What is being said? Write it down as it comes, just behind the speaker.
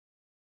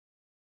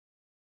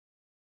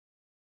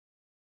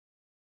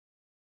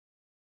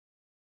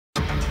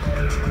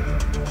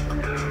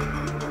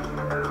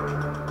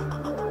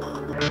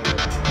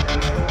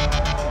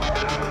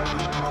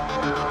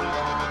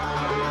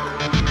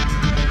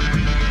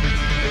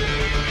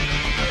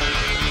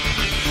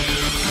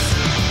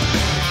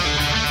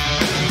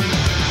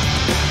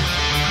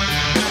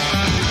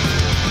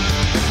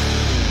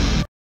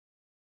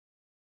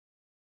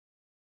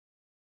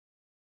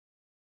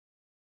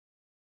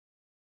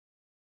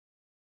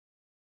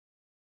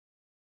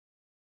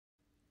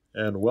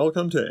And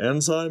welcome to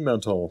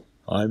ENZYMENTAL.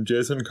 I'm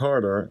Jason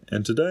Carter,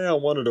 and today I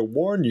wanted to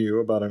warn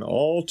you about an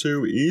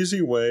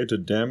all-too-easy way to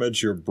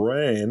damage your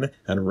brain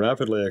and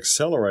rapidly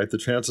accelerate the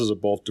chances of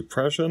both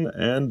depression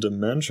and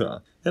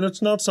dementia. And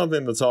it's not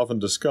something that's often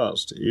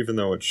discussed, even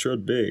though it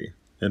should be.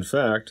 In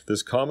fact,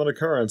 this common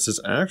occurrence is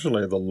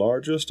actually the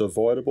largest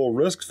avoidable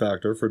risk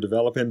factor for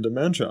developing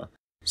dementia,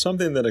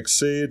 something that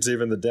exceeds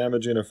even the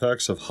damaging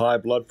effects of high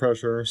blood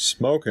pressure,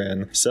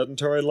 smoking,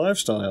 sedentary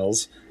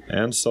lifestyles,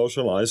 and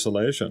social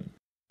isolation.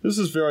 This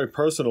is very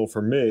personal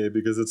for me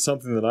because it's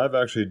something that I've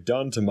actually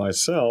done to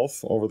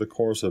myself over the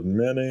course of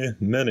many,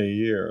 many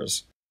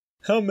years.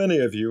 How many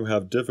of you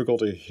have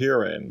difficulty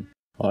hearing?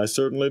 I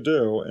certainly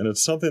do, and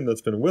it's something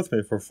that's been with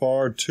me for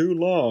far too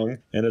long,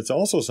 and it's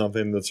also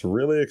something that's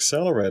really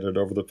accelerated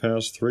over the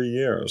past 3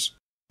 years.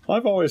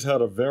 I've always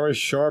had a very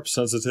sharp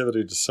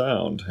sensitivity to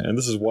sound, and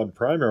this is one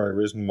primary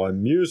reason why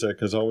music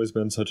has always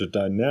been such a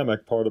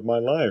dynamic part of my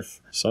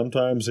life,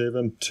 sometimes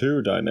even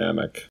too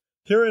dynamic.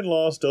 Hearing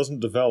loss doesn't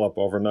develop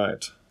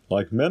overnight.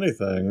 Like many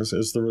things,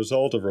 it's the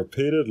result of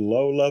repeated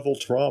low-level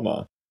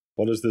trauma.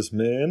 What does this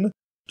mean?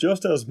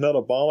 Just as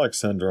metabolic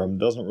syndrome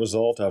doesn't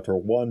result after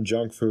one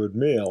junk food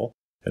meal,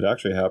 it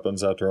actually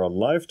happens after a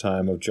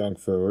lifetime of junk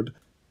food.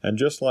 And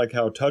just like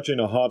how touching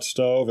a hot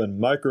stove in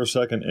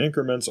microsecond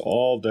increments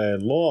all day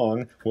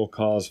long will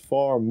cause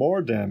far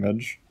more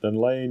damage than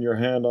laying your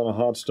hand on a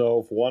hot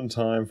stove one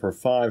time for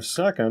 5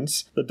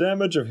 seconds, the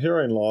damage of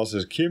hearing loss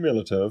is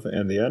cumulative,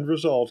 and the end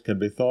result can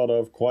be thought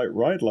of quite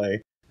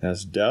rightly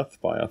as death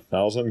by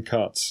 1,000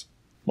 cuts.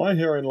 My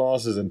hearing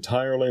loss is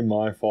entirely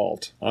my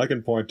fault. I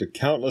can point to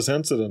countless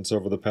incidents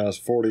over the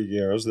past 40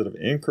 years that have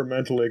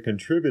incrementally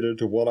contributed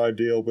to what I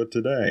deal with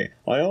today.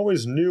 I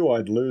always knew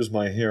I'd lose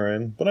my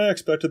hearing, but I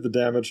expected the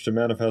damage to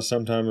manifest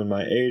sometime in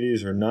my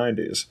 80s or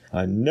 90s.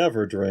 I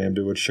never dreamed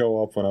it would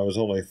show up when I was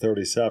only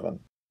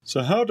 37.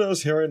 So how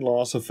does hearing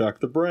loss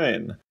affect the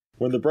brain?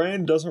 When the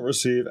brain doesn't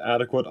receive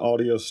adequate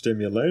audio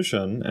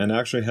stimulation and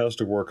actually has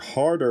to work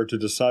harder to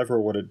decipher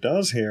what it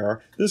does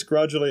hear, this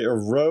gradually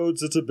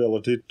erodes its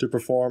ability to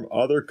perform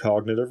other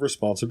cognitive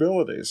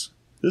responsibilities.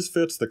 This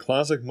fits the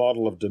classic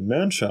model of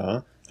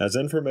dementia, as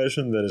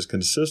information that is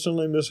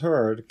consistently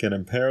misheard can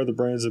impair the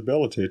brain's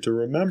ability to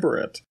remember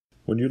it.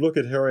 When you look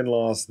at hearing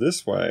loss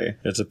this way,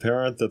 it's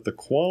apparent that the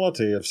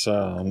quality of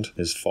sound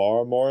is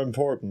far more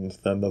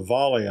important than the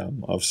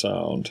volume of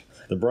sound.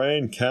 The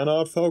brain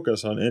cannot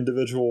focus on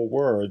individual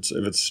words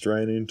if it's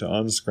straining to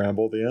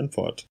unscramble the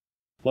input.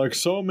 Like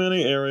so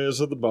many areas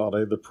of the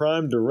body, the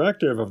prime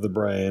directive of the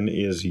brain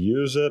is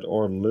use it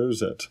or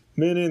lose it,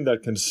 meaning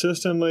that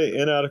consistently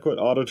inadequate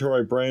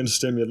auditory brain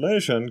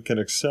stimulation can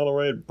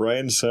accelerate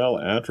brain cell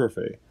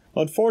atrophy.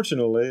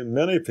 Unfortunately,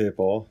 many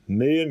people,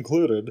 me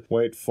included,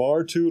 wait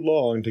far too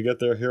long to get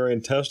their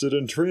hearing tested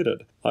and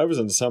treated. I was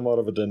in somewhat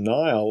of a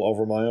denial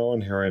over my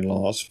own hearing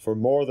loss for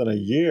more than a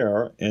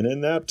year, and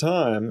in that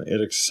time,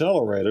 it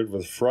accelerated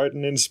with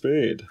frightening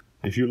speed.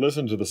 If you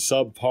listen to the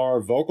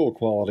subpar vocal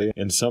quality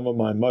in some of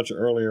my much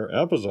earlier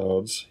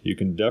episodes, you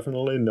can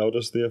definitely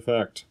notice the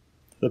effect.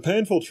 The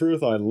painful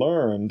truth I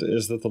learned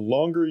is that the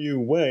longer you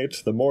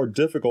wait, the more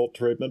difficult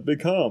treatment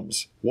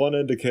becomes. One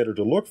indicator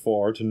to look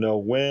for to know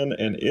when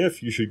and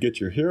if you should get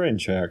your hearing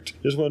checked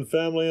is when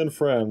family and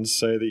friends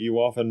say that you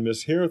often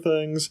mishear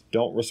things,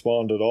 don't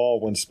respond at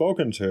all when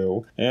spoken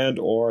to, and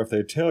or if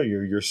they tell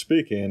you you're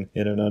speaking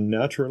in an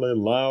unnaturally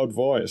loud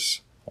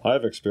voice.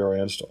 I've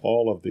experienced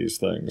all of these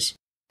things.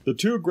 The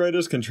two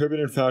greatest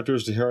contributing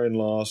factors to hearing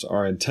loss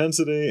are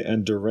intensity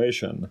and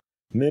duration,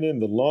 meaning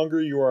the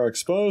longer you are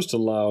exposed to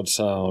loud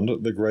sound,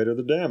 the greater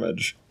the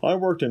damage. I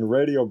worked in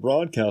radio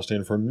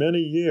broadcasting for many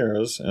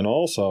years, and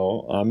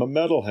also, I'm a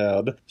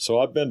metalhead, so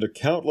I've been to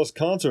countless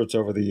concerts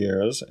over the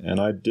years, and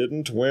I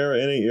didn't wear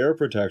any ear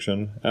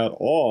protection at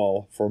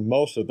all for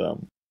most of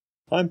them.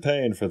 I'm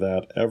paying for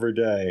that every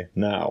day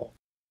now.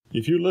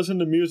 If you listen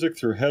to music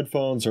through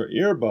headphones or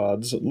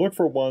earbuds, look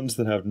for ones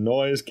that have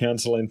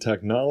noise-canceling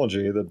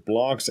technology that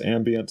blocks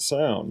ambient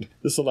sound.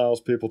 This allows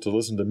people to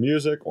listen to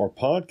music or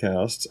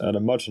podcasts at a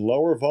much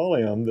lower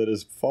volume that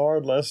is far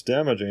less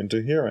damaging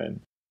to hearing.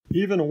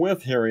 Even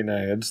with hearing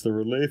aids, the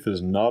relief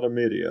is not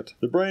immediate.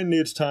 The brain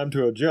needs time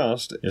to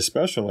adjust,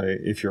 especially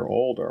if you're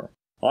older.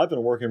 I've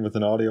been working with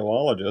an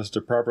audiologist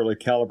to properly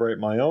calibrate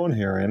my own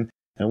hearing,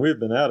 and we've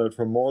been at it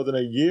for more than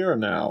a year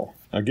now.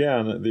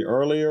 Again, the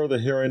earlier the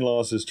hearing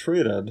loss is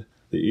treated,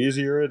 the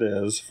easier it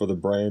is for the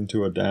brain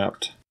to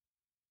adapt.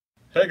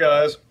 Hey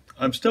guys,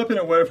 I'm stepping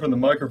away from the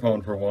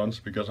microphone for once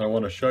because I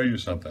want to show you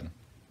something.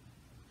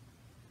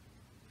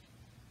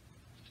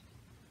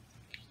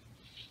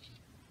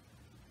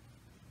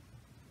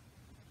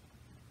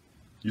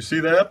 You see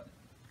that?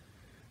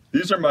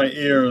 These are my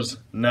ears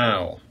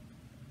now.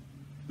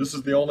 This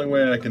is the only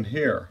way I can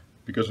hear,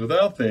 because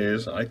without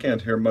these, I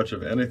can't hear much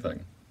of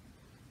anything.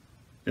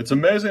 It's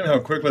amazing how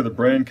quickly the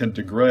brain can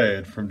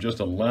degrade from just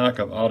a lack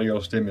of audio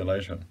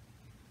stimulation.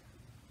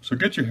 So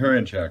get your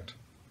hearing checked.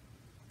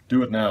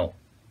 Do it now.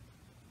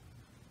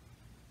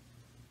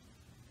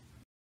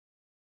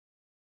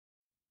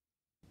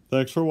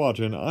 Thanks for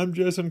watching. I'm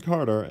Jason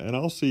Carter, and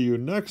I'll see you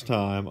next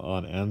time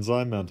on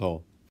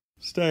ENZYMENTAL.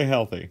 Stay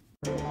healthy.